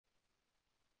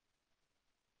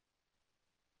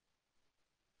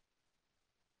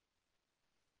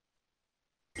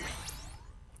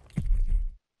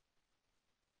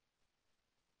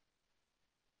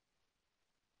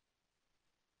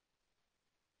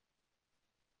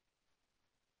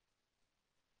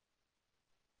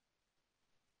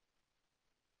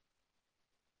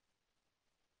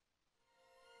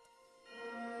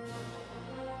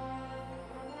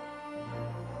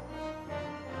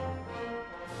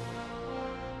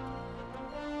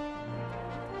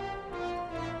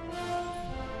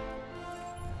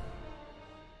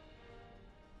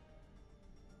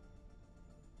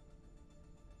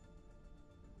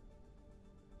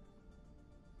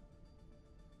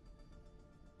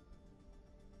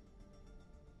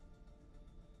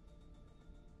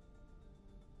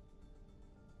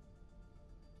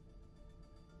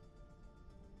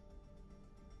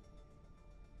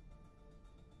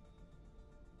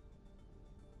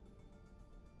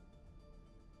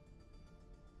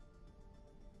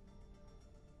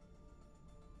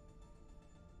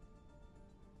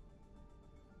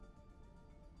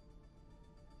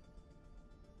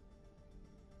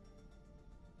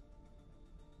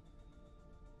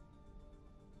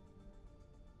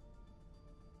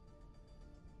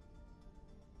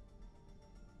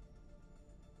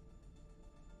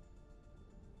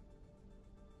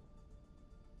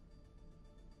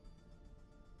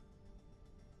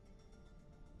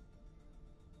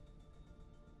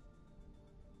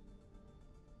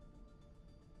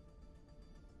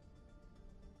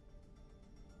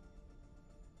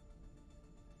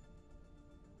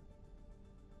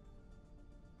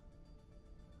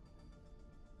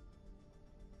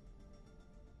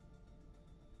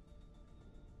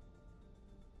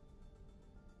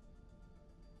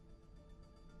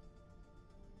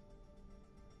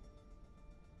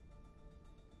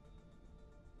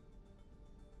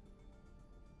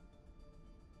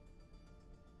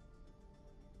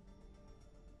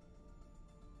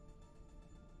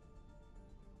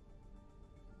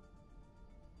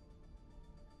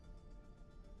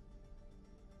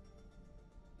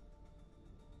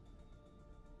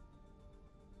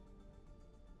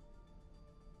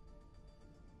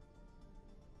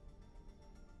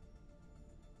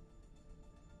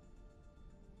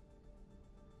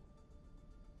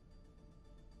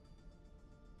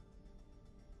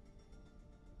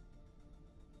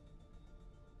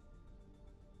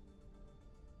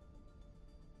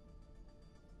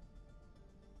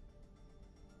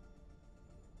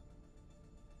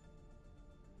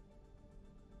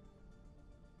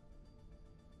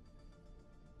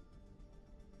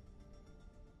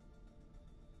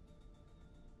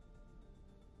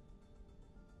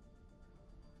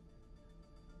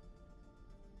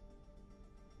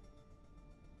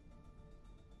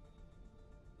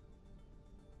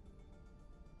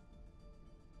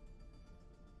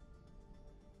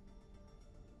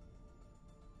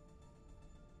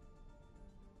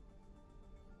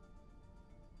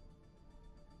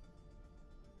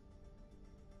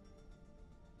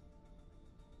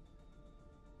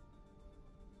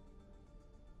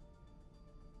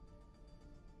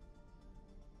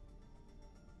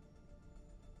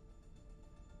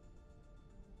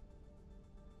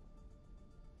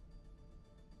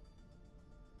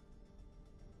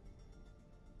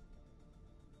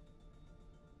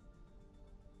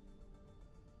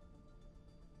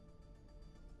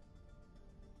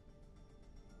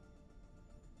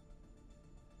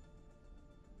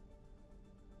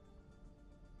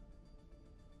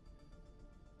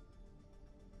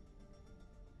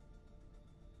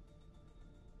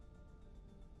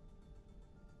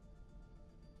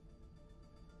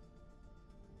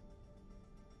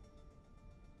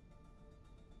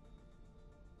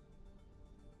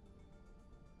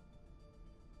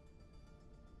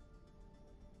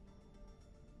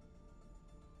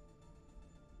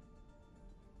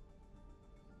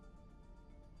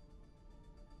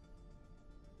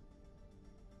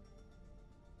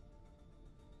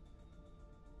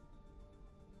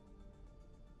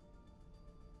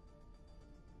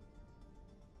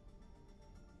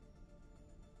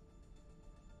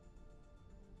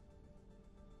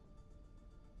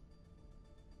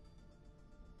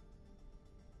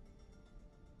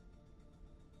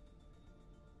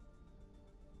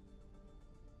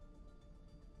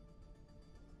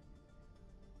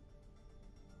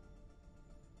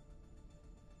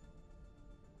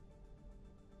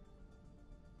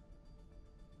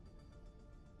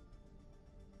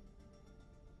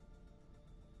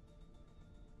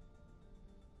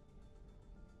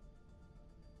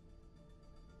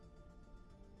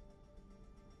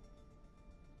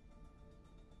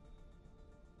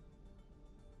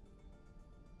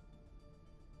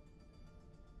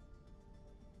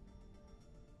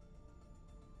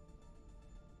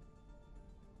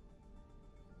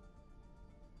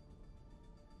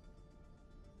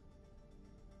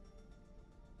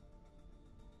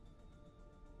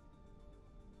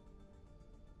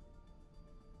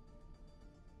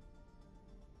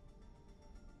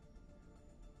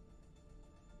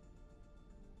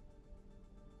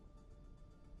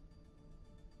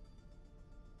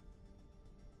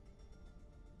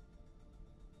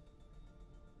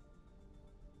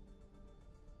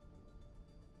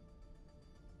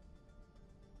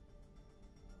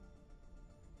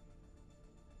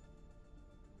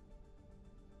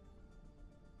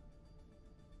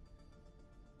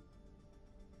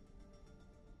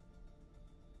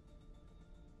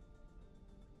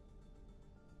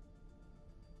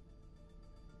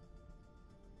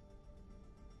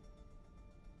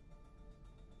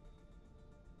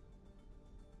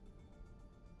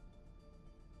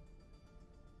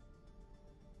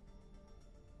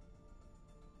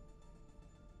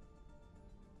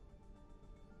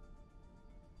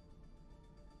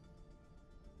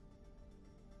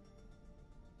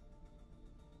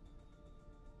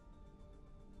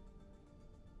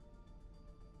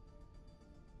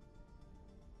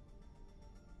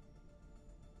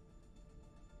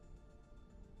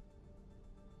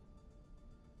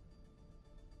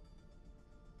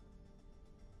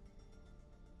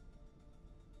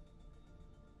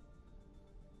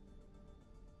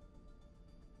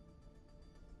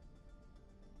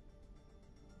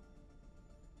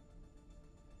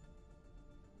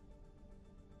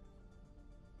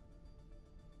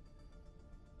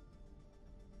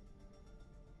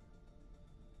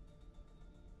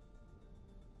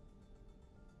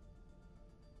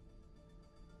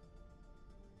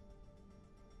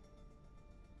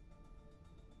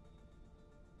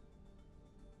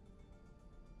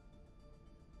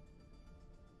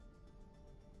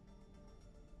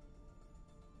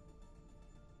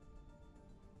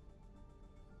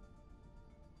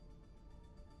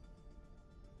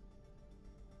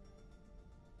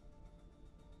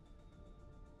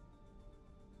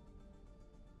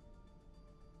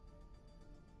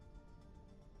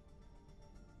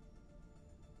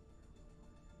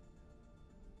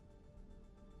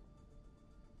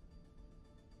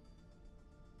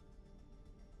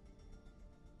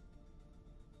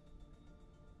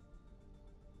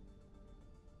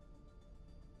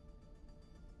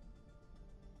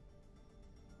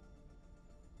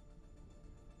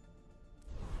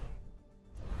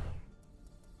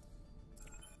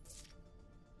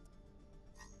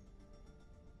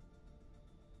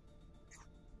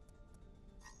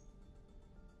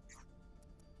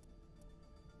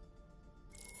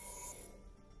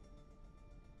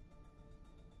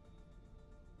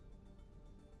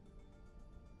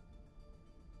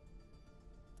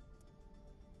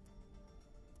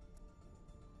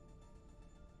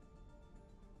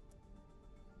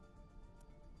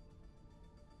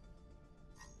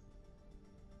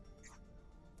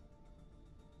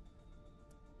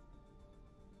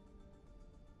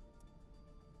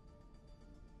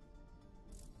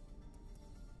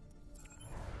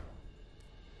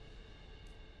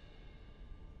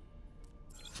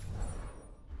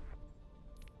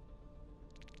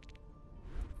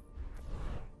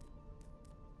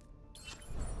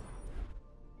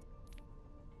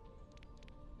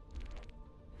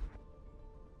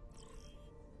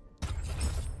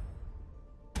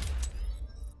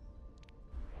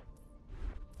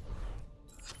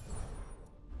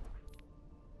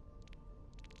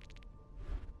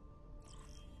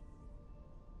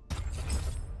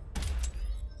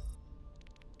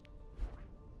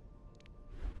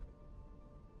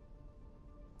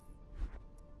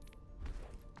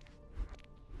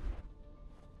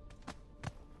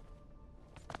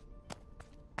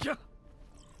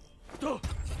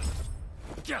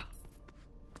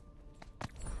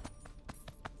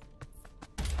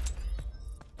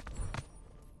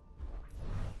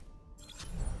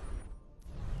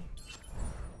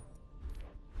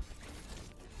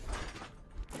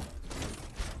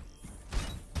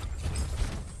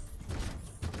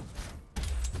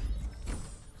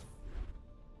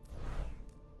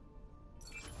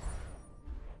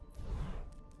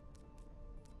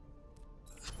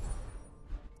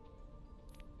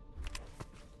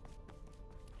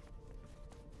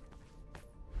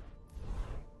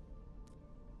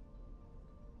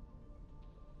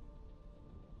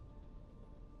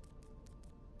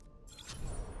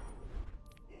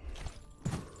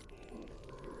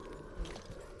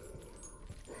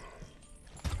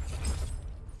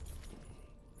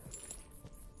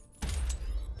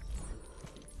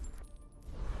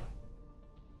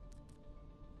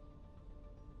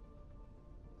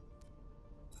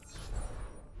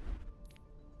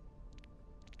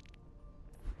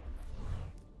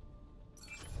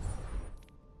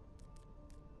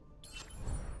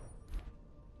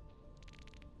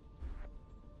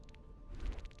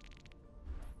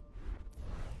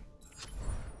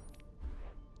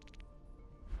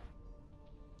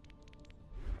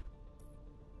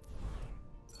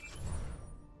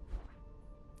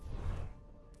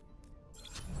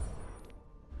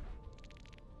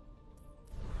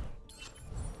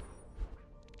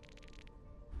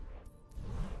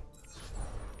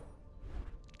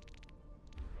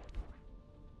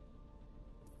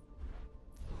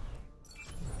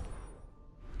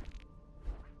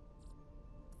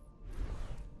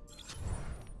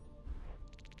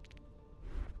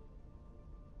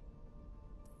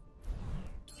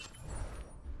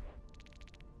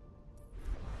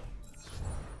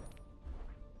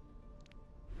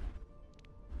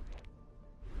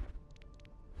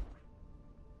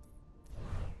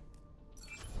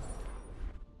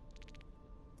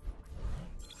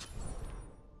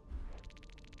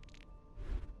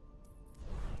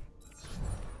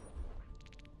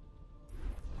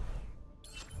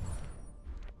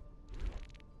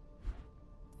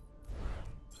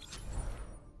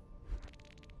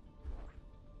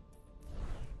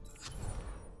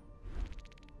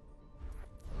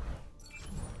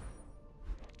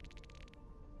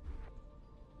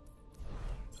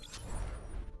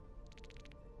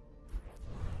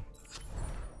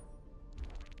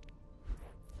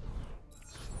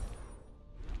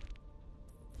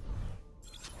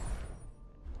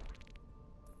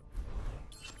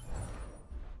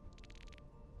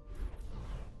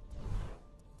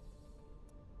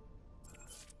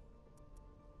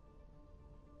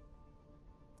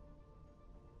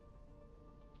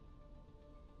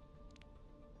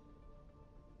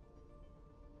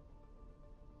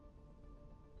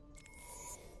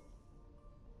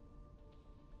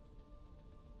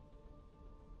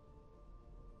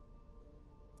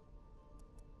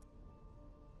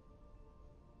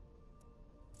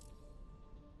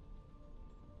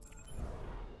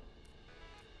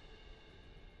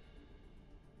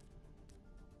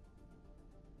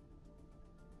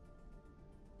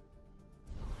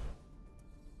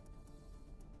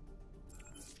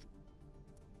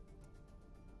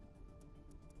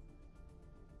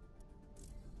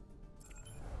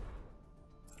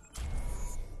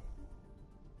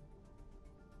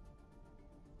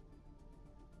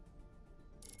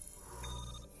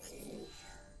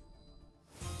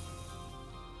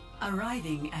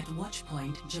Arriving at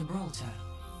Watchpoint Gibraltar.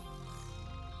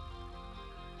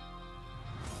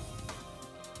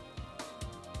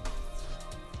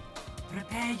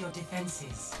 Prepare your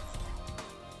defenses.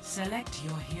 Select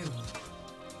your hero.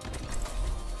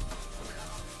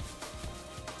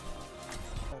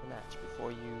 Had a match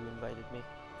before you invited me.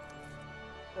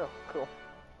 Oh, cool.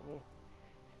 Let me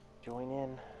join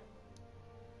in.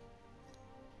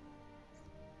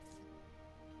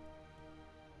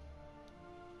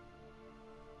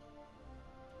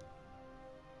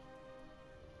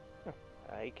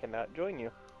 I cannot join you.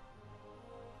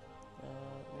 Let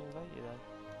me invite you then.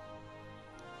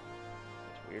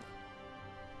 That's weird.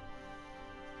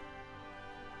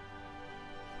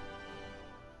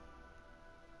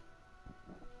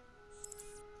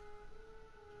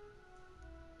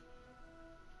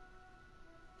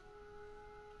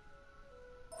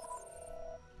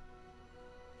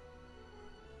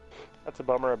 That's a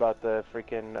bummer about the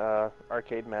freaking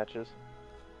arcade matches.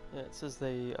 Yeah, it says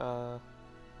they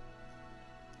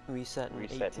reset in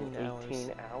 18 hours.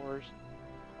 18 hours?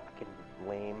 Fucking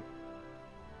lame.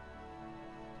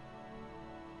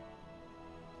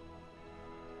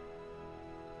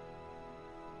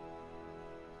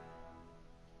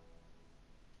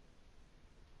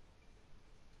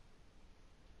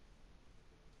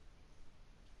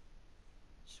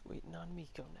 Just waiting on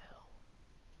Miko now.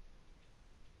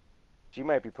 She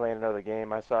might be playing another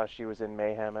game. I saw she was in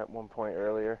Mayhem at one point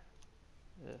earlier.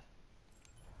 Ugh.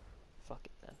 Fuck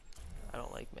it then. I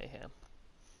don't like Mayhem.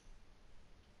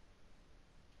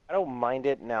 I don't mind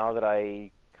it now that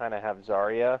I kind of have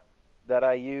Zarya that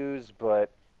I use,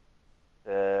 but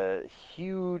the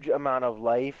huge amount of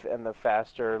life and the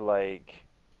faster, like,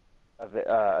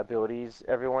 abilities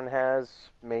everyone has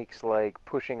makes, like,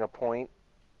 pushing a point,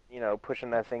 you know,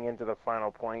 pushing that thing into the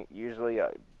final point usually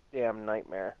a damn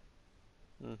nightmare.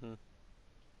 Mm-hmm.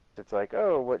 It's like,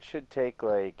 oh, what should take,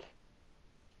 like,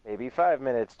 maybe 5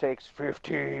 minutes takes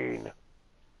 15.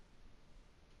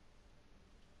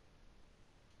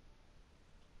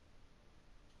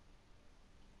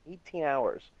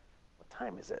 $18. What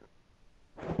time is it?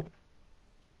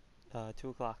 2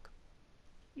 o'clock.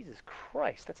 Jesus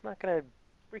Christ, that's not gonna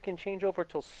freaking change over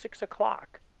till 6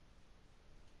 o'clock.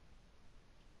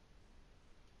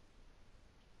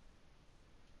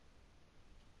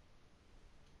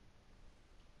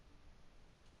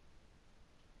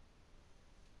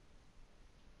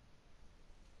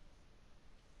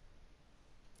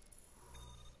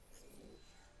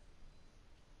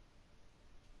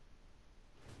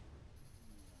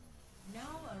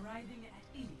 Now arriving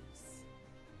at Ilios.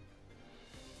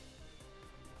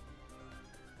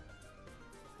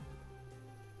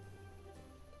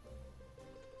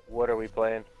 What are we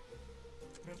playing?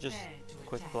 Just Prepare to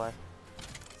quick attack. play.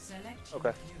 Select Okay.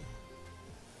 your hero.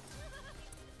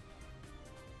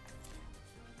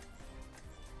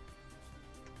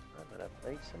 I'm gonna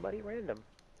play somebody random.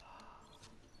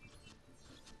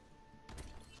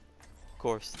 Of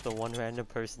course, the one random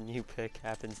person you pick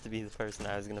happens to be the person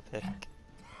I was gonna pick.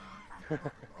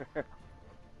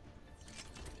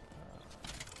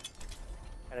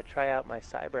 Gotta try out my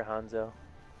Cyber Hanzo.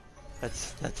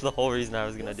 That's the whole reason I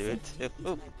was gonna do it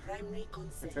too. Primary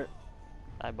concern.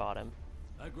 I bought him.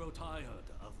 I grow tired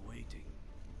of waiting.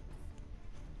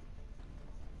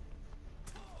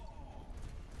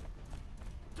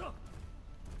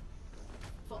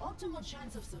 For optimal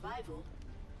chance of survival,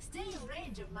 stay in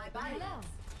range of my barriers.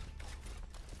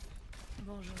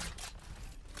 Bonjour.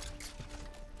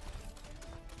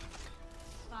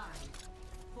 5,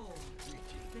 4,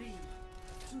 3,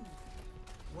 2,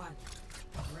 1.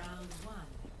 Round 1.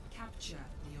 Capture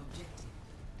the objective.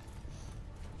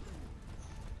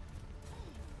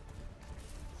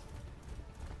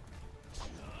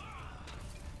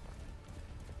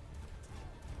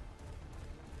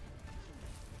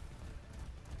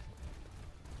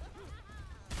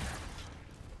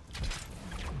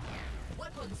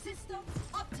 Weapon system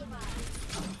optimized.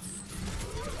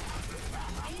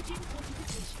 Aging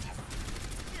fortifications.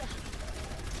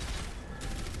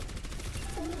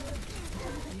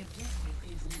 The objective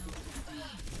is now.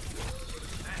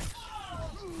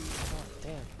 Oh,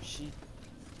 damn, she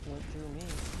went through me.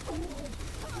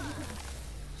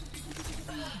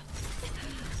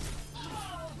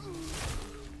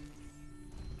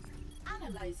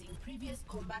 Analyzing previous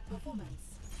combat performance.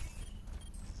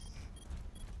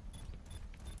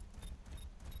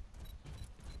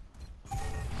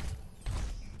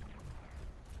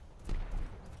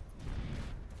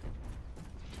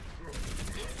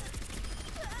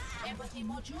 Empathy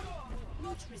module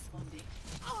not responding.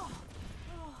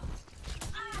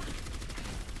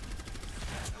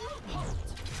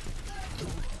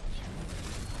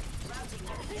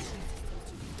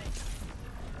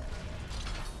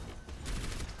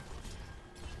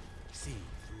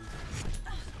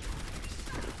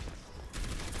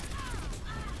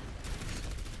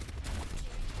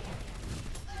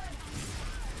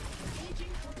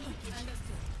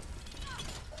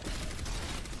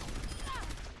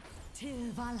 To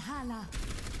Valhalla.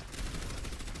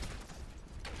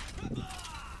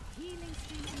 Healing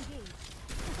stream engaged.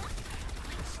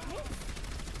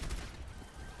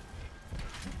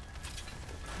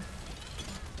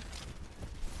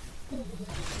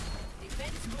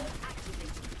 Defense mode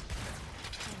activated.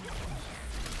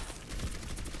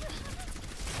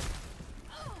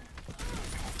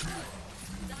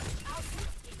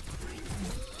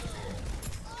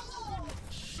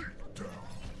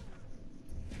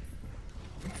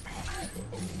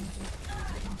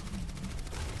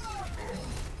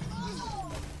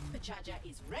 The charger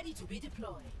is ready to be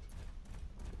deployed.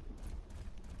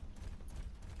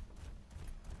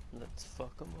 Let's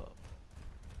fuck them up.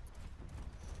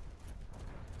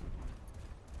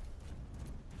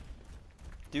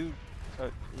 Dude,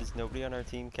 is nobody on our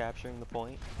team capturing the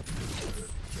point?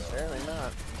 Apparently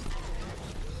not.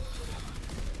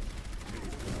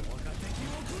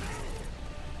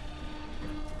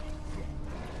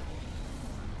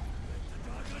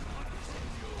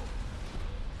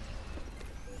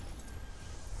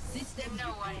 System no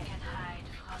one can hide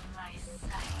from my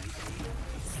sight.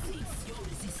 Cease your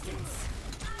resistance.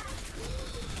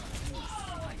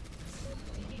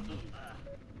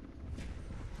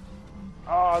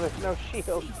 Oh, there's no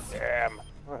shield. Damn.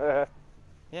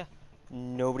 Yeah.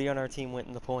 Nobody on our team went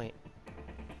in the point.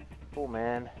 Cool,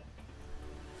 man.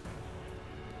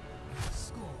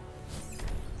 Score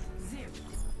 0-1.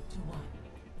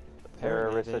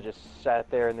 Apparently Arissa they- just sat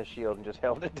there in the shield and just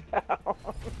held it down.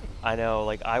 I know,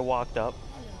 like, I walked up,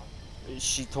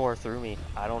 she tore through me.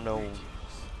 I don't know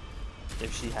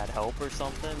if she had help or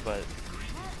something, but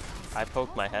I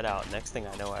poked my head out. Next thing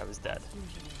I know, I was dead.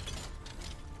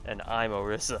 And I'm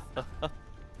Orisa. I will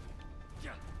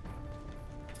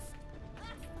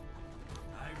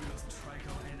strike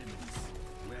our enemies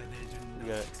where they do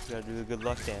You not. gotta do the good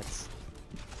luck dance.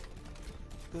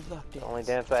 Good luck dance. The only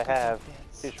dance I Good luck have.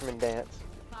 dance. Fisherman dance.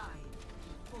 5,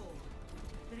 4,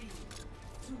 3,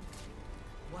 2,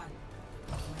 1.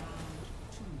 Round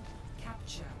 2.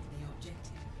 Capture the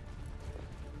objective.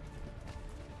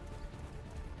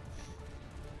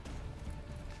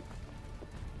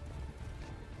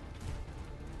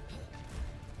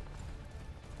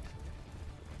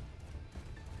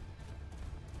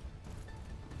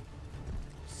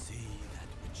 See that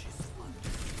which is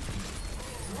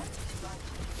wonderful.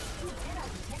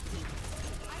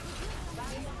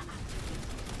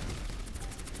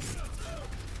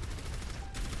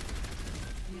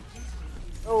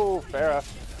 Oh, Farah.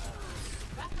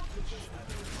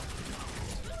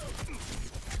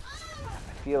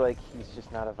 I feel like he's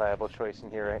just not a viable choice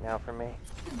in here right now for me.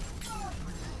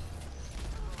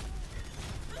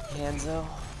 Hanzo?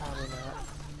 Probably not.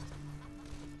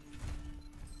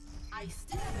 I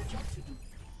still have a job to do.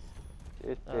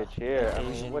 This Ugh, bitch here. I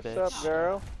Asian mean, what's bitch. up,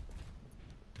 girl?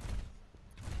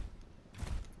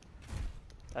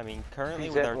 I mean, currently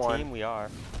She's with at our one. team, we are.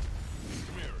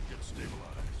 Come here, get stabilized.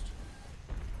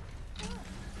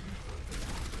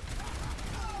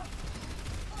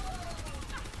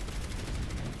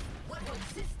 Weapon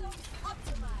system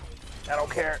optimized. I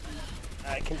don't care.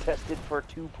 I contested for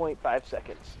 2.5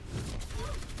 seconds.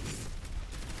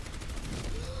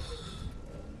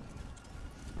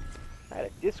 I had a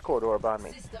Discord orb on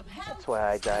me. System That's health.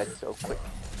 why I died so quick.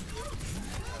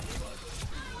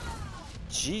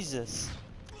 Jesus.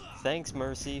 Thanks,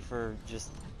 Mercy, for just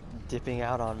dipping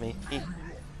out on me. She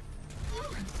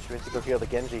went to go heal the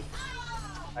Genji.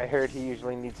 I heard he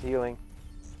usually needs healing.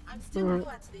 I'm still new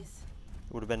at this.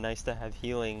 Would have been nice to have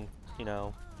healing, you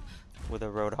know, with a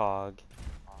Roadhog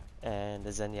and a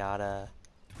Zenyatta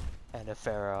and a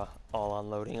Pharah all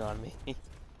unloading on me.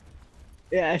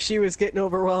 Yeah, she was getting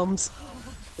overwhelmed.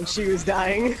 And she was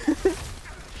dying.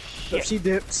 So she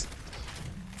dipped.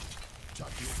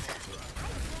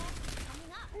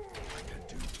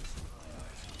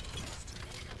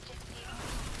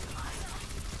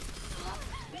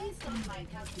 Based on my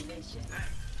calculation,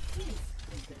 this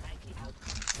is the likely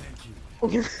outcome.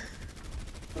 Thank you.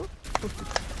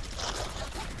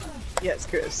 Yes,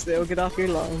 Chris, they'll get off your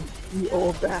lawn. You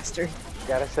old bastard.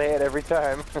 Gotta say it every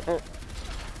time. Get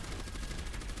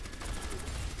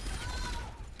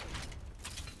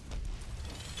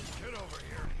over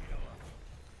here and heal up.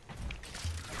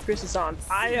 Chris is on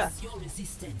fire. Cease your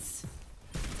resistance.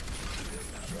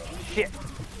 Shit.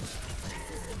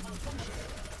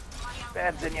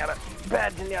 Bad Zenyatta.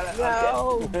 Bad Zenyatta.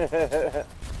 No. I'm dead.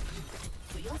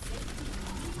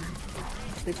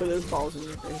 They put those balls in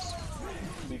your face.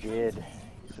 He did.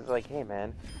 This is like, hey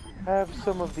man, have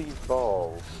some of these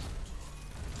balls.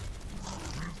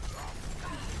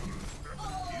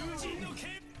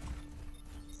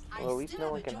 Well, at least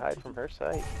no one can hide from her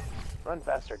sight. Run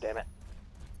faster, damn it.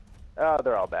 Oh,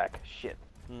 they're all back. Shit.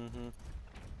 Mm-hmm.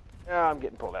 Oh, I'm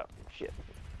getting pulled out. Shit.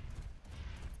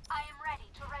 I am ready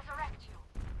to resurrect you.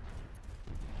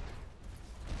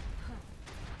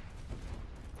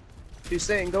 She's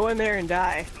saying, go in there and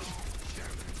die.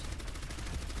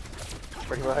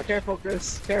 Pretty much. Careful,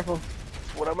 Chris. Careful.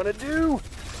 That's what I'm gonna do.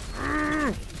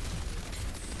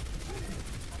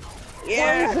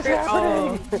 Yeah. What is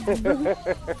Oh. happening?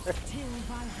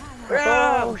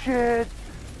 Ah! Oh shit!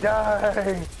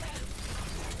 Die!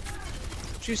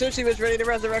 She said she was ready to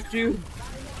resurrect you,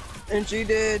 and she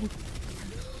did.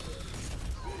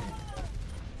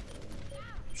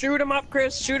 Shoot him up,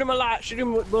 Chris. Shoot him a lot. Shoot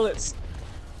him with bullets.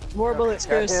 More bullets,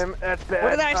 Got Chris. him. That's bad. What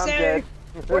did I I'm say? dead.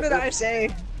 What did I say?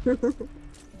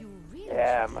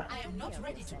 Damn. I am not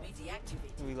ready to be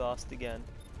deactivated. We lost again.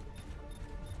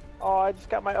 Oh, I just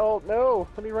got my ult. No,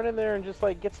 let me run in there and just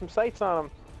like get some sights on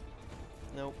him.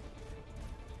 Nope.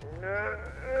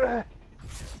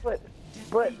 But,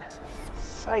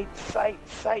 sight.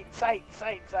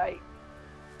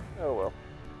 Oh well.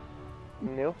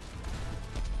 No.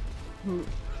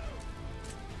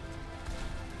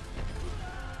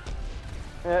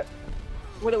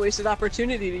 What a wasted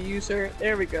opportunity to use her.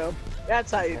 There we go.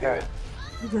 That's how you do it.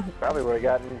 Probably would have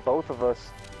gotten both of us.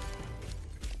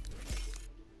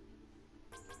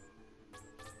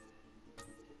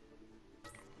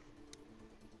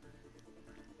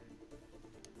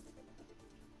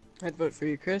 I'd vote for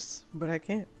you, Chris, but I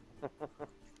can't.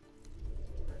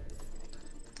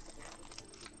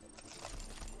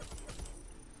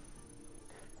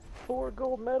 4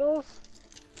 gold medals.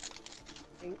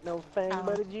 Ain't no thing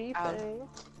but a G ow. thing.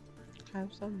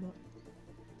 Have some more.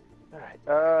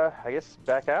 Alright, I guess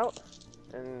back out.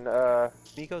 And,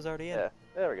 Miko's already in. yeah,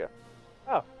 there we go.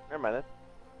 Oh, never mind then.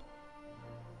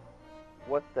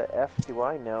 What the F do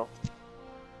I know?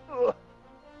 Ugh.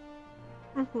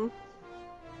 Mm-hmm.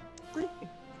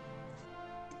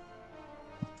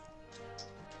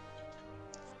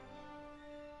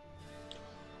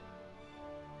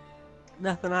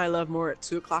 Nothing I love more at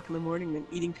 2 o'clock in the morning than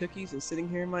eating cookies and sitting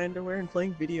here in my underwear and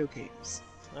playing video games.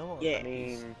 I want Yeah. I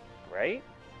mean, right?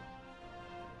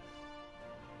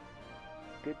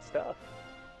 Good stuff.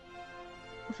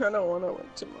 I don't want to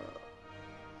work tomorrow.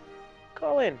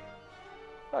 Call in.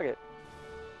 Fuck it.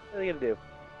 What are you gonna do?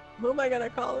 Who am I gonna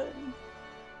call in?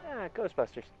 Ah,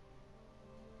 Ghostbusters.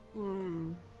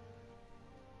 Hmm.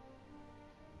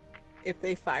 If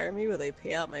they fire me, will they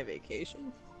pay out my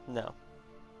vacation? No.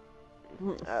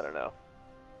 I don't know.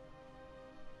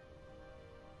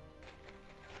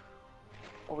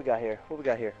 What we got here? What we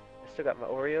got here? I still got my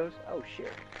Oreos? Oh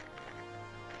shit.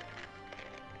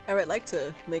 I would like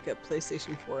to make a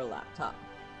PlayStation 4 laptop.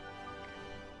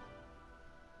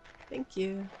 Thank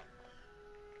you.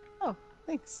 Oh,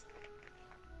 thanks.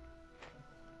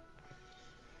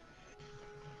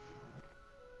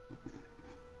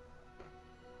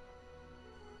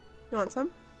 You want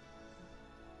some?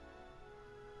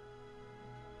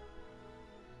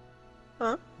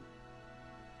 Huh?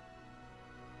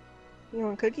 You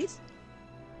want cookies?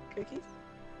 Cookies?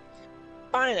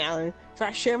 Fine, Alan. So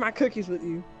I share my cookies with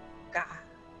you. God.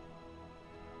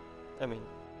 I mean,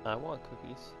 I want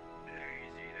cookies.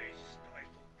 Lazy, they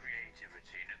stifle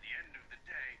creativity, and at the end of the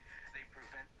day, they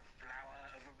prevent the flower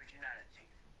of originality.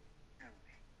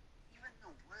 Even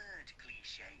the word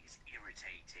cliche is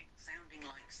irritating, sounding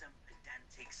like some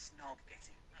pedantic snob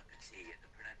getting uppity at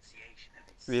the pronunciation of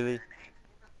its Really? surname.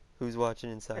 Who's watching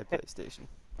inside PlayStation?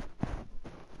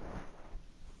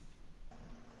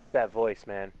 That voice,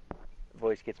 man. The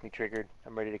voice gets me triggered.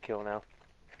 I'm ready to kill now.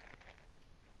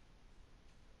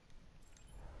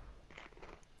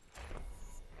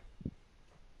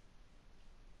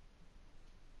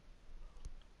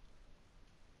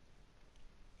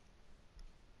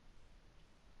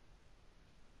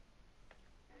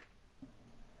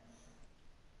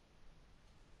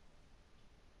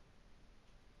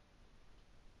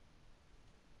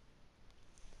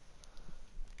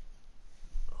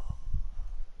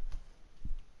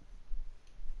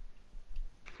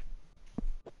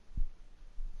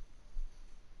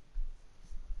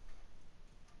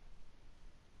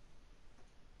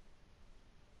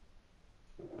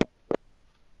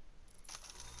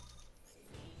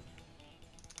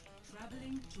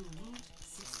 Traveling to Route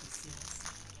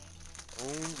 66.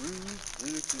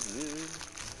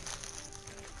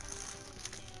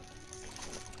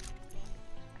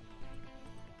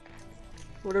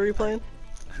 What are we playing?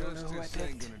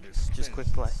 Just quick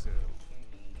play.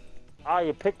 Ah,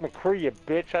 you picked McCree, you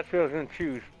bitch. That's who I was gonna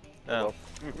choose. Oh.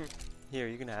 Here,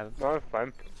 you can have him. No, that's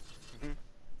fine.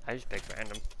 I just picked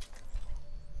random.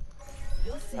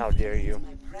 Your How safety dare you. is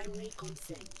my primary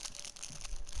concern.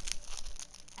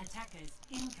 Attackers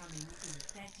incoming in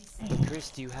 30 seconds. Chris,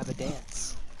 do you have a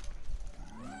dance?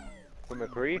 For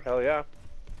McCree? Hell yeah.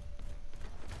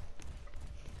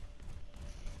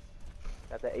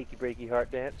 Got that achy breaky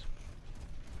heart dance.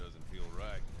 Doesn't feel right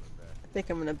going back. I think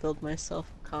I'm gonna build myself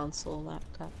a console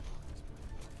laptop.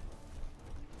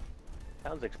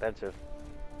 Sounds expensive.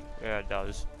 Yeah, it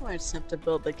does. I just have to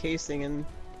build the casing and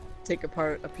take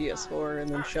apart a PS4 and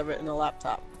then shove it in a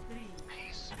laptop. 3,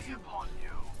 2, 1.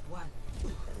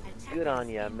 Good on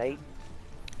ya, mate.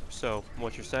 So,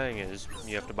 what you're saying is,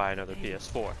 you have to buy another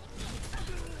PS4.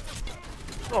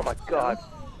 Oh my god.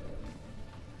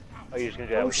 Oh, you're just gonna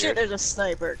do that Oh with shit, yours? there's a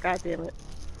sniper. God damn it.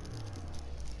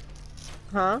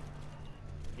 Huh?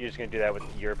 You're just gonna do that with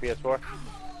your PS4?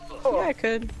 Yeah, I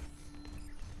could.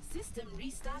 System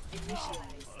restart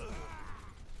initialized.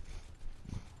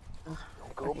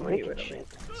 Go fucking break hate it, Widowmaker. shit.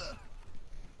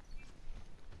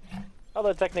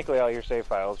 Although technically all your save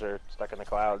files are stuck in the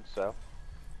cloud, so.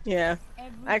 Yeah.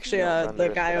 Actually, Yeah, run the the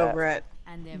risk guy of that. over at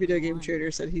Video Game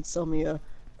Trader said he'd sell me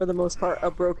for the most part,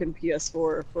 a broken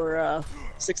PS4 for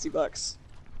 $60.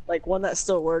 Like one that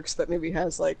still works, but maybe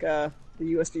has like the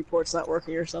USB ports not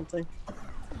working or something.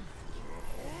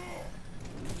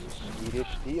 Swedish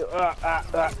steel.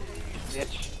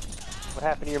 Bitch. What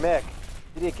happened to your mech?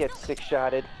 Did it get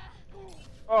six-shotted?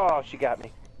 Oh, she got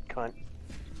me. Cunt.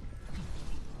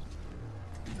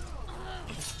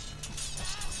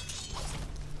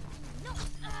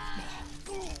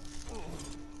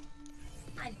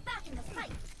 I'm back in the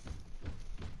fight.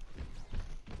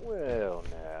 Well,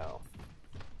 now.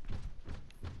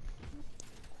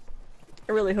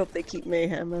 I really hope they keep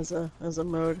Mayhem as a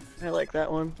mode. I like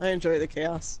that one. I enjoy the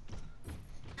chaos.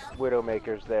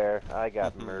 Widowmaker's there. I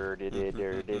got murdered. The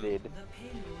payload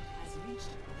has reached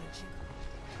the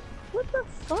chipper. What the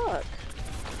fuck?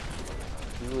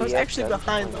 I was actually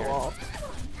behind the wall.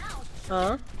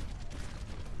 Huh?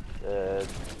 The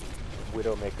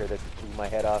Widowmaker that blew my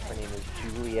head off. Her name is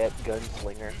Juliet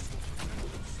Gunslinger.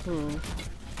 Hmm.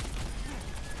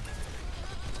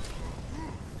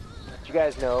 Did you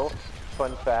guys know,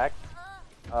 fun fact,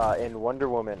 in Wonder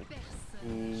Woman,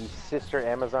 the sister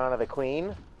Amazon of the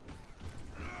Queen,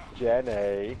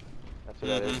 Jenny, that's who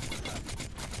that is.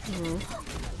 Hmm.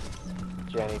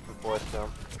 Jenny from fourth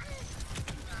film.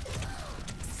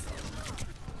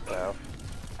 So,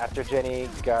 after Jenny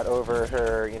got over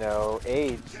her,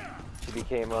 AIDS, she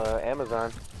became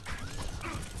Amazon.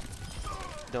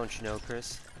 Don't you know,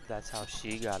 Chris? That's how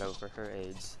she got over her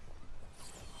AIDS.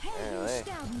 Apparently.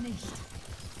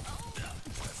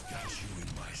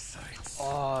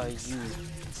 Oh, you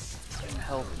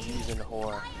health-using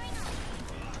whore.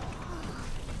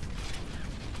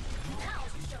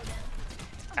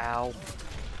 Ow.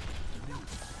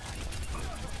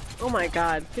 Oh my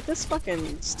god, get this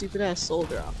fucking stupid ass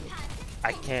soldier off me.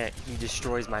 I can't. He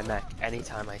destroys my mech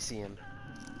anytime I see him.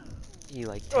 He,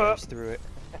 like, tears through it.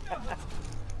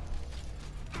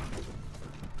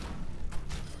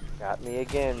 Got me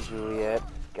again, Juliet.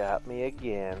 Got me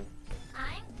again.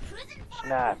 I'm cruising for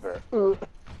Sniper. My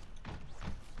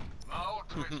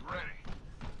ultimate's ready.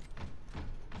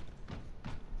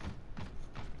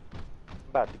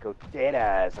 About to go dead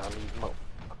eyes on these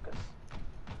motherfuckers.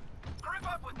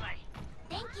 Grip up with me.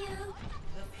 Thank you.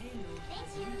 The payload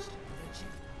has reached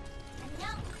the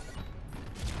chipper.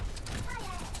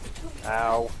 No.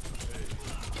 Ow.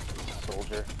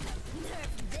 Soldier. Nerf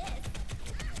this.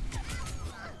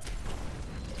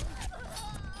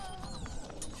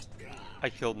 I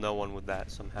killed no one with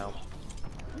that somehow.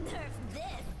 Nerf this.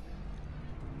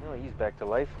 Oh, he's back to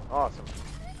life. Awesome.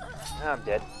 I'm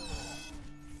dead.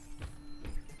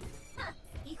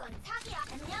 이건 사기야.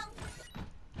 안녕.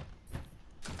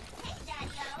 Hey,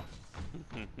 Daddy-o.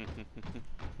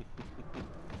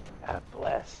 God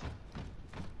bless.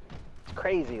 It's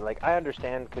crazy. Like, I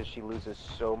understand because she loses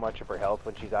so much of her health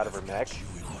when she's out of her mech.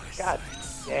 God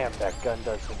damn, that gun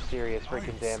does some serious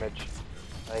freaking damage.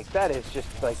 Like, that is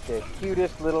just like the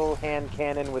cutest little hand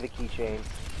cannon with a keychain.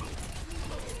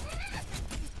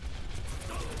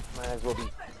 Might as well be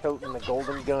toting the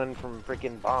golden gun from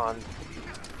freaking Bond.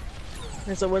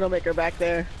 There's a Widowmaker back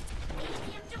there.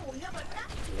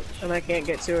 And I can't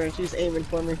get to her and she's aiming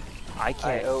for me. I I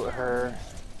can't. owe her.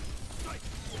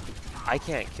 I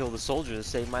can't kill the soldier to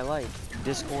save my life.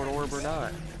 Discord orb or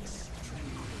not.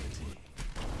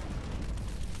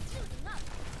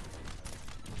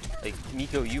 Like,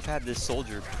 Miko, you've had this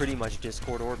soldier pretty much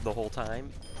Discord orb the whole time.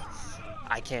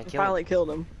 I can't I kill him. finally killed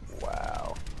him.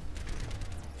 Wow.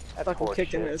 That's Fucking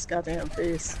kicked him in horseshit. his goddamn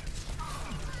face.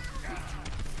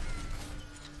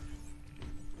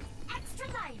 Extra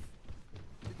life.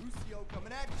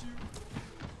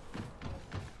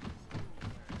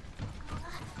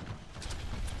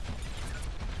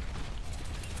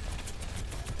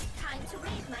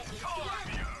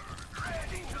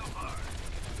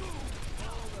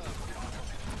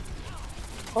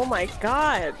 Oh my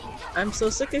god! I'm so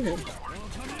sick of him.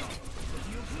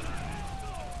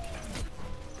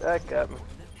 That got me.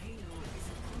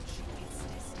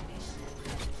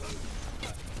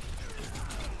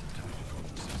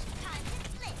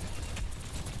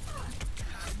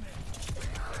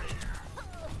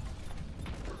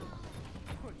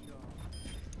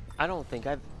 I don't think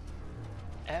I've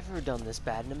ever done this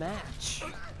bad in a match.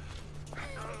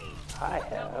 I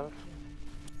have.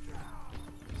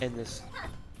 And this,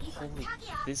 holy,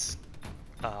 this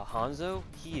Hanzo,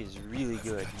 he is really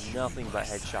good. Nothing but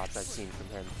headshots I've seen from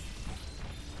him.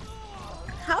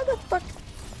 How the fuck?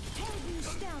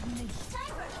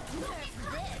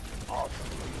 Awesome.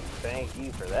 Thank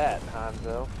you for that,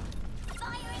 Hanzo.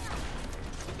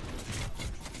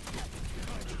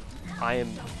 I am.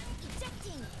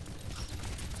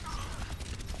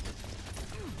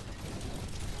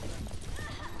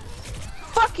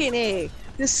 Fucking A!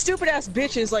 This stupid ass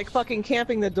bitch is like fucking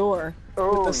camping the door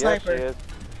with the sniper. Yes,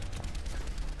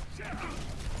 she is.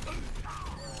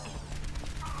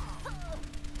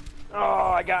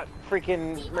 Oh, I got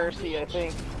freaking Mercy, I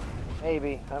think.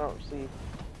 Maybe. I don't see.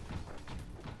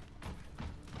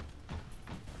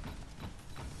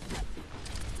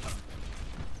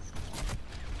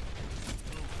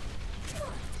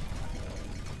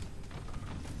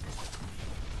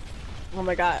 Oh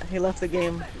my god, he left the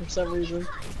game for some reason.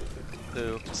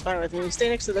 Who? It's fine with me. Stay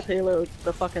next to the payload,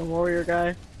 the fucking warrior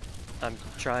guy. I'm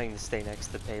trying to stay next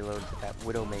to the payload, but that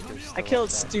Widowmaker's still I killed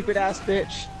up there. stupid ass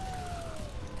bitch.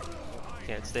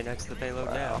 Can't stay next to the payload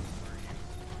now.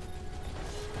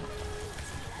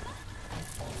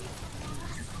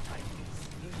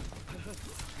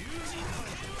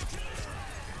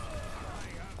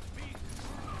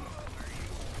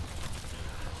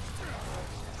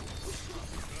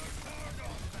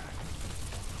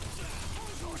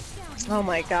 Oh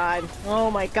my god.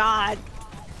 Oh my god.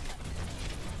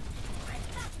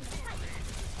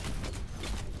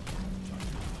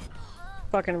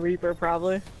 Fucking Reaper,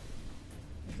 probably.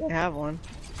 They have one.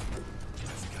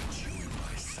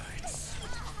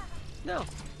 No,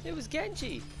 it was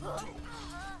Genji.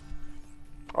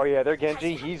 Oh yeah, they're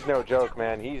Genji. He's no joke,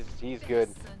 man. He's good.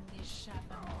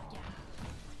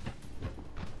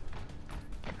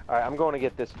 Alright, I'm going to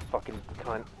get this fucking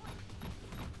cunt.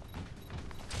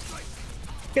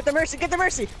 Get the Mercy! Get the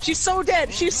Mercy! She's so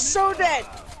dead! She's so dead!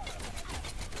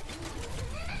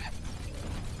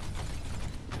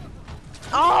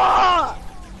 Ah!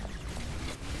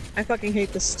 I fucking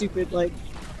hate this stupid, like...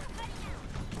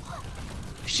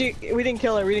 We didn't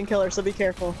kill her, so be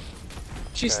careful.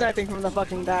 She's Okay. sniping from the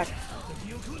fucking back.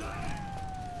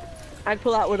 I'd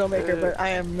pull out Widowmaker, but I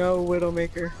am no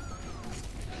Widowmaker.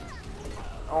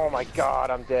 Oh my god,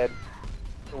 I'm dead.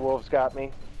 The wolves got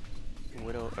me.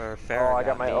 Widow or Farrah. Oh, I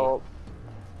got my me. ult.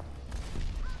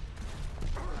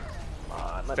 Come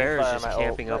on, let me Farrah's fire just my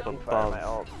camping ult. up Let me fire above my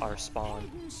ult. our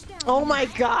spawn. Oh my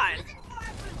god!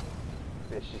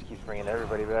 Bitch just keeps bringing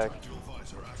everybody back.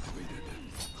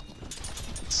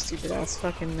 Stupid ass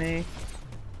fucking me.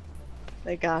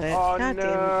 They got it. Oh God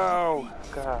no!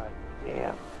 God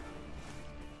damn.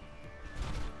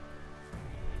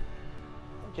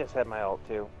 I just had my ult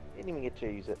too. Didn't even get to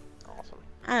use it. Awesome.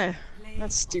 damn it.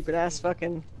 That stupid ass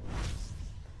fucking.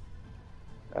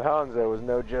 That Hanzo was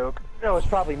no joke. No, it's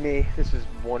probably me. This is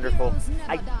wonderful.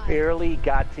 I barely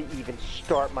got to even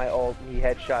start my ult and he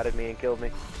headshotted me and killed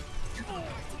me.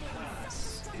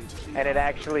 And it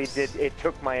actually did, it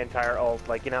took my entire ult.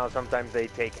 Like, you know how sometimes they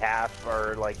take half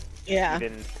or like Yeah.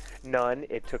 even none?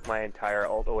 It took my entire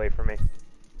ult away from me.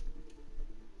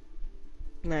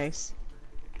 Nice.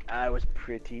 I was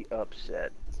pretty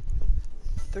upset.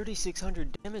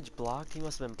 3,600 damage blocked. He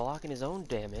must have been blocking his own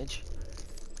damage.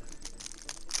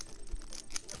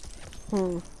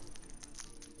 Hmm.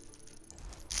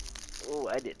 Oh,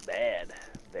 I did bad.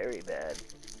 Very bad.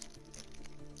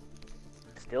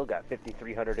 Still got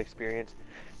 5,300 experience.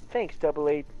 Thanks, double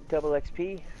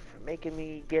XP, for making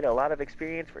me get a lot of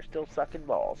experience for still sucking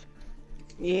balls.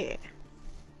 Yeah.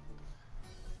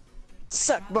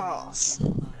 Suck balls.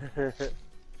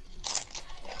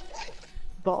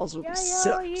 Balls will be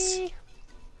sucked.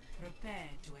 Prepare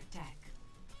to attack.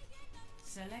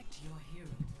 Select your hero.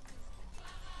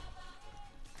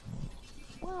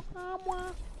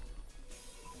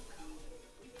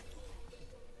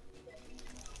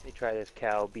 Let me try this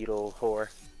cow beetle whore.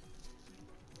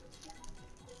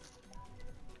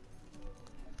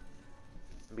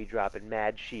 I'll be dropping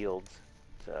mad shields,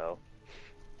 so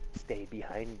stay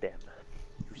behind them.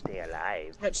 You stay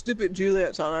alive. That stupid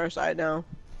Juliet's on our side now.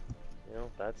 You know,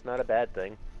 that's not a bad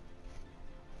thing.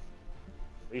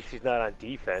 At least he's not on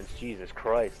defense. Jesus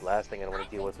Christ. Last thing I want to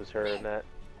deal with was her and that.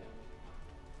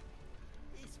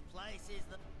 This place is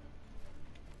the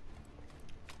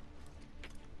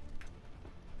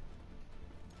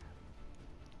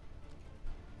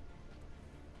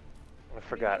I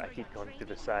forgot. I keep going through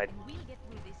the side.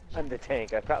 I'm the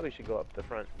tank. I probably should go up the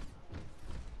front.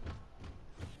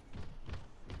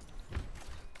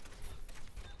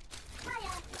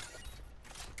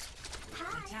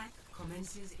 Attack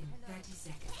commences in 30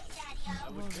 seconds. I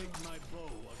would take my bow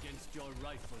against your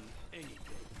rifle any day.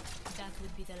 That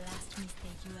would be the last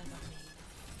mistake you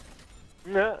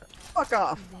ever made. Nah. Fuck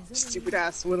off, stupid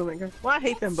ass Widowmaker. Well, I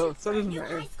hate them both, so it doesn't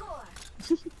matter.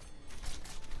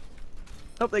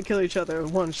 Hope they kill each other.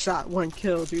 One shot, one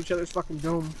kill to each other's fucking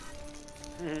dome.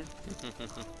 5, 4,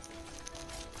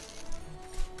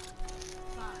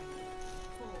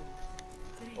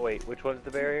 3. Oh, wait, which one's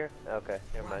the barrier? Okay,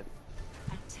 never mind.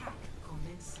 Attack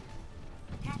commencing.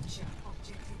 Capture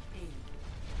objective A.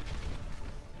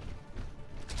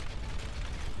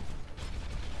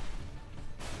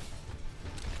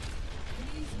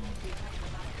 Please move behind the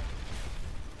barrier.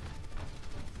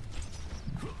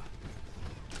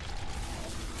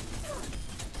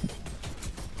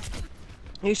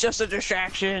 He's just a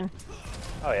distraction.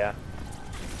 Oh, yeah.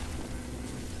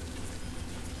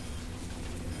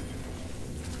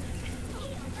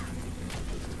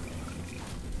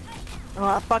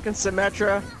 Oh, fucking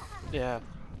Symmetra. Yeah.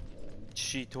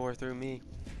 She tore through me.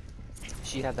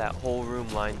 She had that whole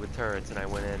room lined with turrets and I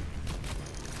went in.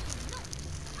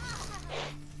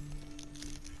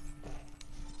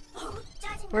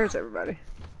 Where's everybody?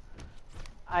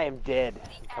 I am dead.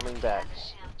 I'm coming back.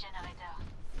 Shield generator.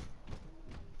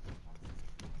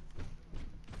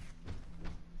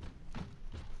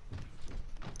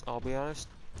 I'll be honest,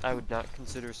 I would not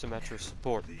consider Symmetra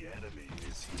support.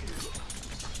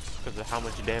 Because of how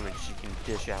much damage she can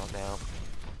dish out now.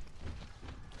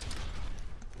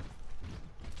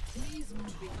 Please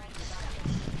move behind the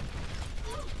barrier.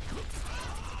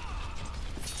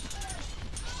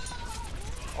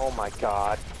 Oh my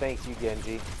god. Thank you,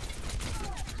 Genji.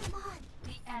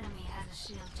 The enemy has a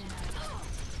shield generator.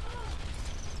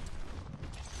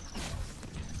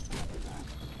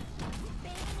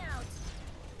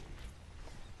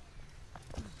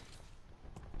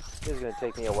 This is gonna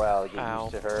take me a while to get Ow.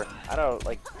 used to her. I don't,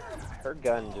 like, her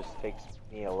gun just takes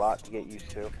me a lot to get used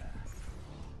to.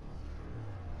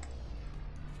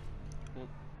 Well,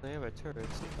 they have a turret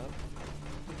set up.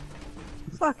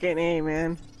 Fucking A,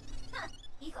 man.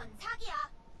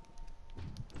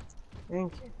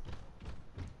 Thank you.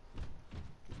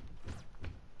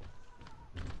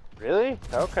 Really?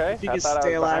 Okay. If you I could thought I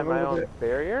stay was alive behind a my little own bit.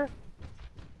 barrier.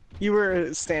 You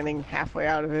were standing halfway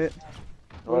out of it.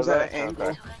 Or was Was that I? an angle?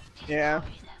 Okay. Yeah.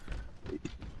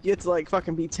 You have to like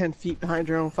fucking be 10 feet behind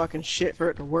your own fucking shit for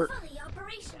it to work.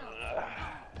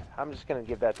 I'm just gonna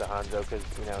give that to Hanzo because,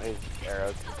 you know, his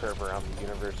arrows can curve around the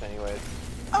universe anyways.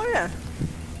 Oh yeah.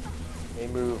 They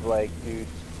move like dude's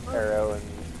arrow in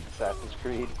Assassin's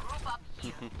Creed.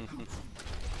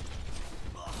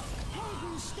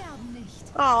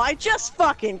 Oh, I just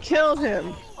fucking killed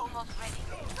him.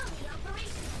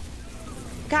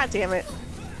 God damn it.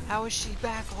 How is she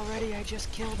back already? I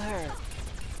just killed her.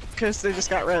 Because they just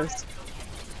got rezzed.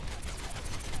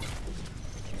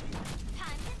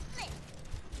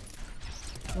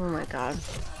 Oh my god.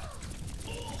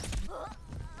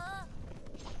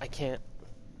 I can't.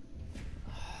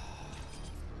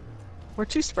 We're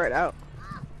too spread out.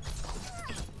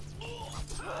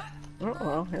 Oh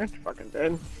well, you're fucking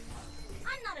dead.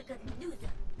 I'm not a good loser.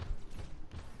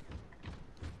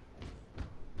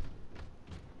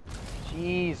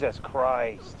 Jesus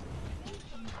Christ.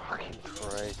 Fucking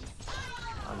Christ.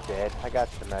 I'm dead. I got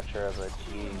Symmetra, but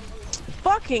jeez.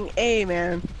 Fucking A,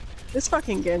 man. This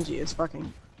fucking Genji is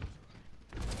fucking.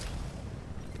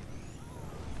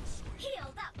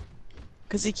 Healed up.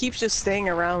 Because he keeps just staying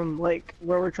around, like,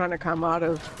 where we're trying to come out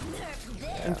of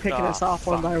and picking us off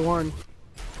one by one.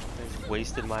 I just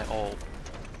wasted my ult.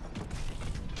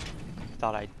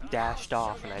 Thought I dashed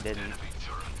off and I didn't. No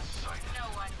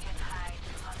one can hide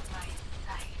from my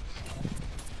sight.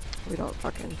 We don't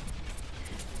fucking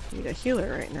need a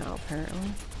healer right now, apparently. The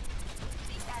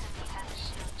enemy has a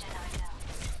shield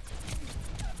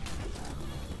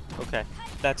generator. Okay,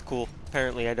 that's cool.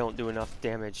 Apparently I don't do enough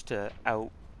damage to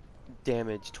out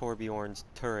damage Torbjorn's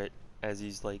turret as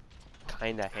he's like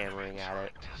kinda hammering at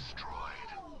it.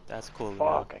 That's cool.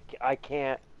 Fuck. I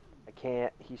can't.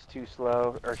 He's too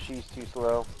slow. Or she's too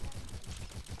slow.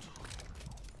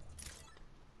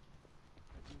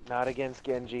 Not against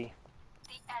Genji.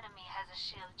 The enemy enemy has a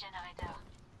shield generator.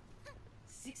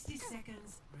 60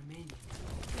 seconds remaining.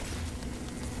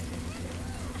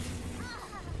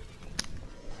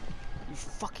 You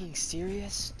fucking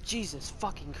serious? Jesus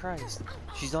fucking Christ.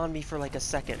 She's on me for like a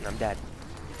second and I'm dead.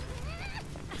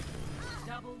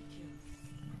 Double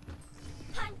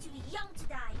kill. Time to be young to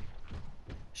die.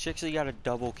 She actually got a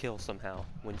double kill somehow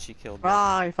when she killed me.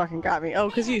 Ah, you fucking got me. Oh,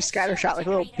 because you scatter shot like a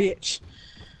little bitch.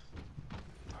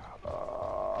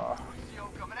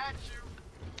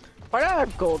 Why do I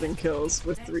have golden kills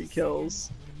with 3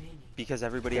 kills? Because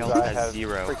everybody else I has have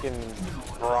 0.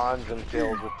 freaking bronze and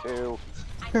kills with 2.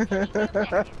 Merge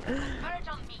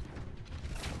on me.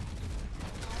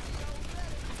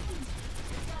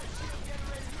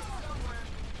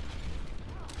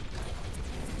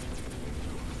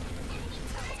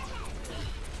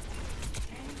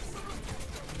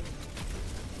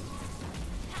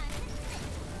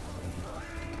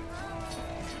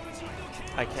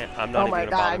 I can't. I'm not Oh my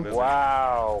even gonna bother God. moving.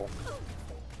 Wow.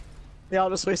 They all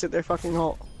just wasted their fucking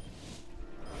ult.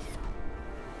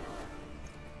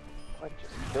 What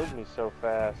just killed me so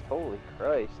fast? Holy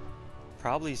Christ.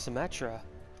 Probably Symmetra.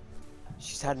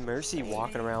 She's had Mercy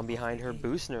walking around behind her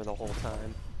boosting her the whole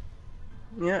time.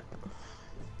 Yeah.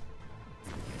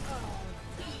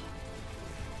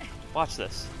 Watch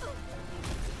this.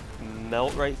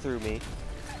 Melt right through me.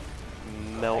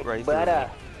 Melt right through Butter.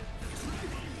 me.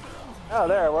 Oh,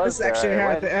 there it was. This is actually there.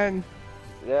 here It at the went. end.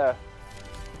 Yeah.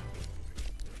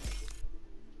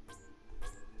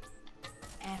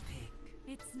 Epic.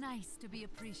 It's nice to be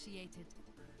appreciated.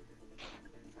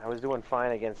 I was doing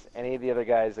fine against any of the other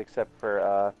guys except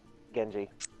for Genji.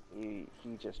 He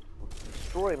just would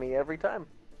destroy me every time.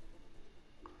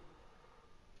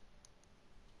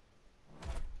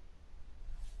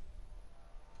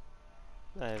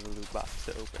 I have a loot box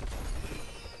to open.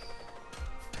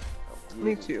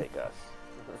 Me You can too. Take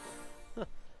us.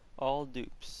 All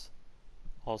dupes.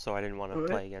 Also, I didn't want to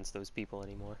Alright. play against those people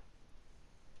anymore.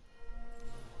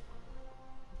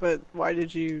 But why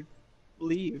did you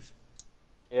leave?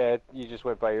 Yeah, you just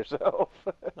went by yourself.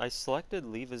 I selected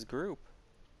leave as group.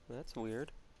 That's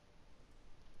weird.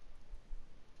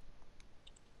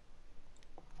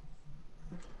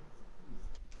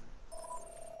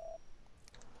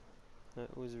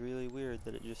 That was really weird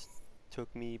that it just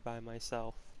took me by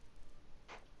myself.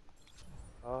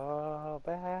 All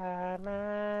by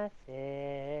myself.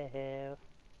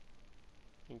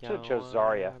 Should've chose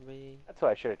Zarya. Be- That's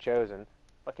what I should have chosen.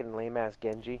 Fucking lame ass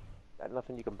Genji. Got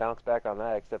nothing you can bounce back on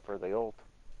that except for the ult.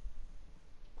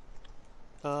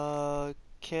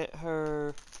 Can't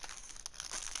her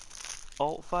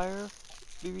alt fire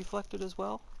be reflected as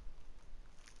well?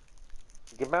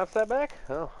 You can bounce that back?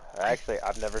 Oh, actually,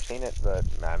 I've never seen it, but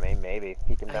I mean, maybe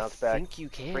he can bounce I back. think you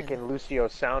can. Freaking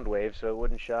Lucio's sound wave, so it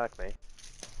wouldn't shock me.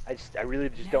 I really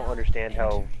just don't understand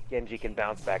how Genji can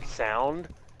bounce back sound,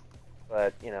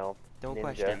 but you know, Don't ninja.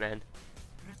 question it, man.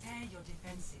 Prepare your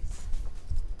defenses.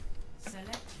 Select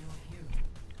your hero.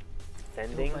 Who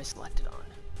Defending. am I selected on?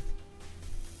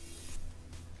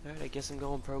 Alright, I guess I'm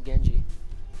going pro Genji.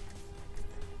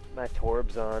 My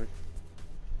Torb's on.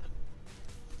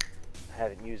 I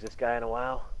haven't used this guy in a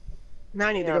while. Now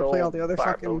I need to Not go play all old the other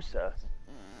fucking. Barbosa.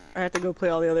 I have to go play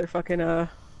all the other fucking new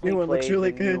Only one looks played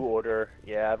really the good. New Order.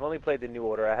 Yeah, I've only played the New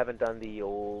Order. I haven't done the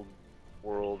Old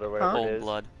World or whatever it Old is.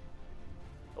 blood.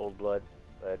 Old Blood.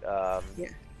 But Yeah.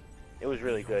 it was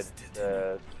really good.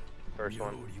 The first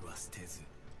one.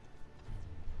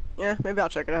 Yeah, maybe I'll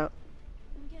check it out.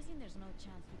 I'm guessing there's no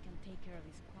chance we can take care of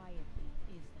this quietly,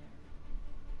 is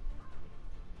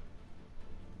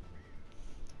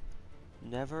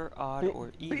there? Never odd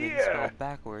or even Beer. spelled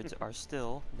backwards are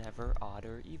still never odd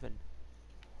or even.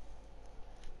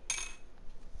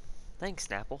 Thanks,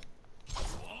 Snapple.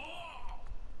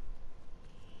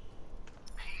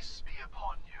 Peace be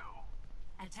upon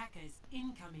you. Attackers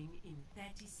incoming in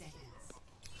 30 seconds.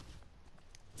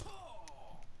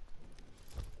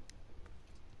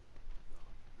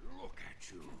 Look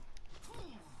at you.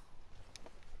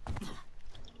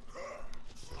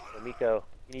 So, Miko,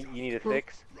 you need a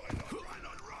fix?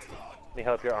 Let me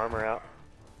help your armor out.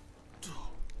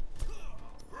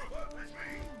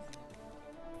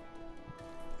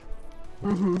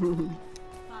 Five,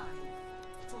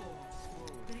 four,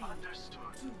 three, Understood.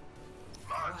 two,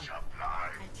 Much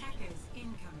obliged. attackers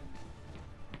incoming.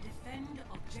 Defend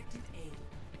objective A.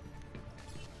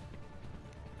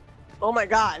 Oh my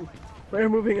god, we're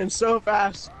moving in so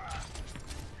fast.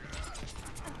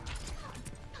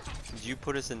 Did you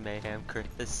put us in mayhem,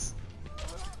 Chris?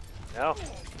 No.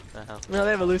 Uh-huh. No,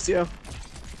 they have a Lucio.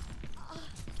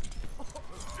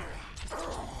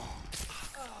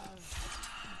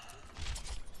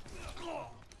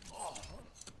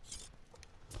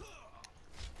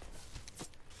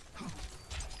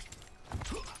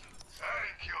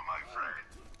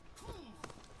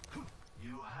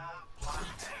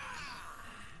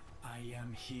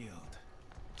 healed.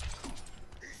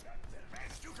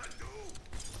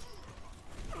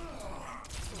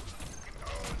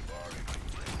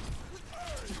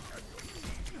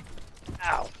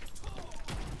 Ow!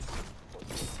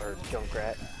 Bird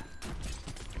Junkrat.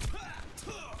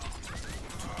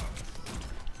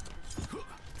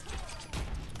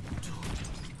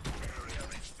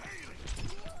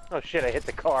 Oh shit, I hit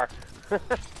the car.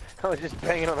 I was just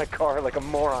banging on the car like a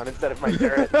moron instead of my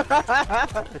turret.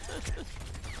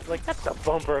 Like, that's the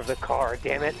bumper of the car,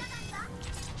 damn it.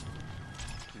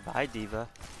 Bye, Diva.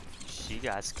 She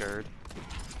got scared.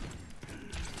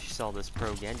 She saw this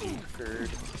pro Genji. Scared.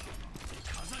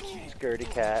 Scaredy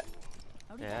cat.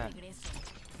 Yeah.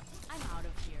 I'm out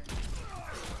of here.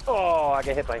 Oh, I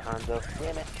got hit by Hanzo.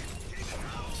 Damn it.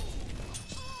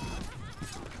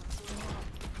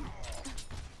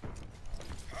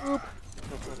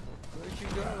 Where'd you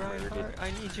go, Reinhardt?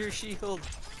 I need your shield.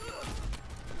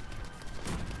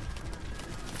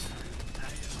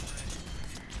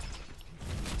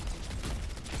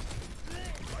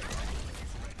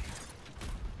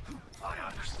 I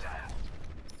understand.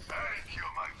 Thank you,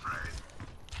 my friend.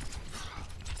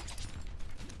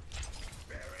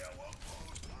 Barrier won't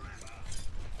hold forever.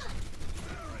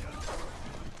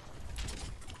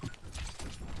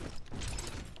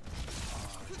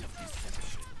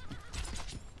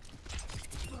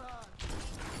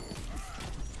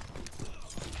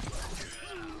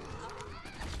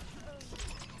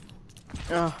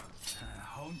 Oh.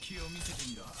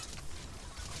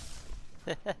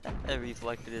 I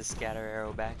reflected his scatter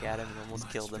arrow back at him and almost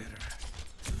killed him.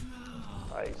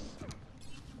 Nice.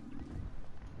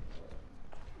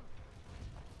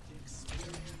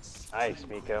 Nice,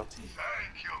 Miko.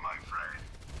 Thank you, my friend.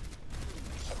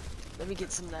 Let me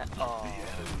get some of that. Oh.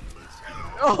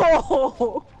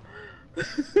 Oh!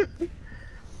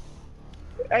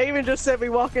 I even just said we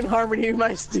walk in harmony with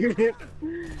my student.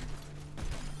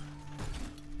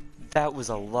 That was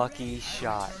a lucky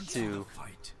shot, too.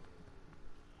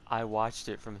 I watched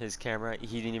it from his camera.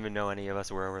 He didn't even know any of us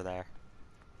were over there.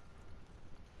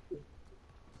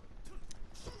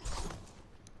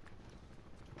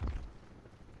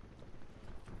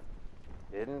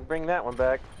 Didn't bring that one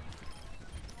back.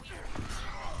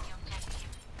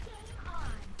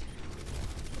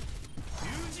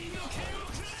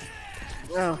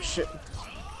 Oh shit.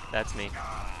 That's me.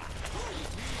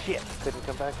 Shit, couldn't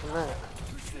come back from that.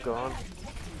 Gone.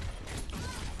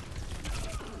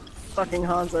 Fucking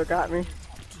Hanzo got me.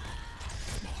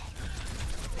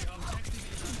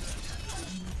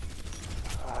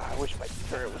 I wish my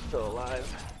turret was still alive.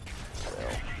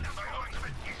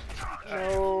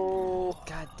 No.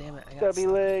 God damn it. I got Stubby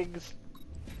legs.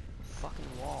 fucking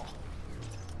wall.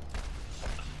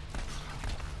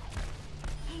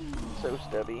 So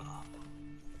stubby.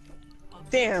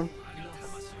 Damn.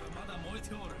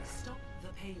 Stop the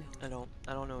payload.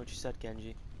 I don't know what you said,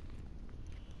 Genji.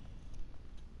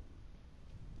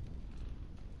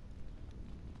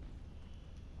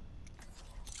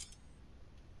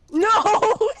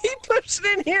 No! He pushed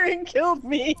in here and killed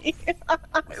me! I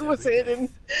was hidden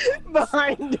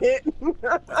behind it.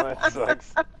 That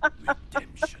sucks.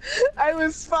 I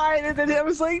was fine and then I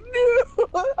was like, no!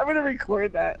 I'm gonna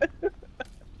record that.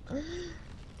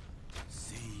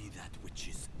 See that which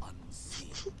is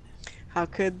unseen. How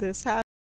could this happen?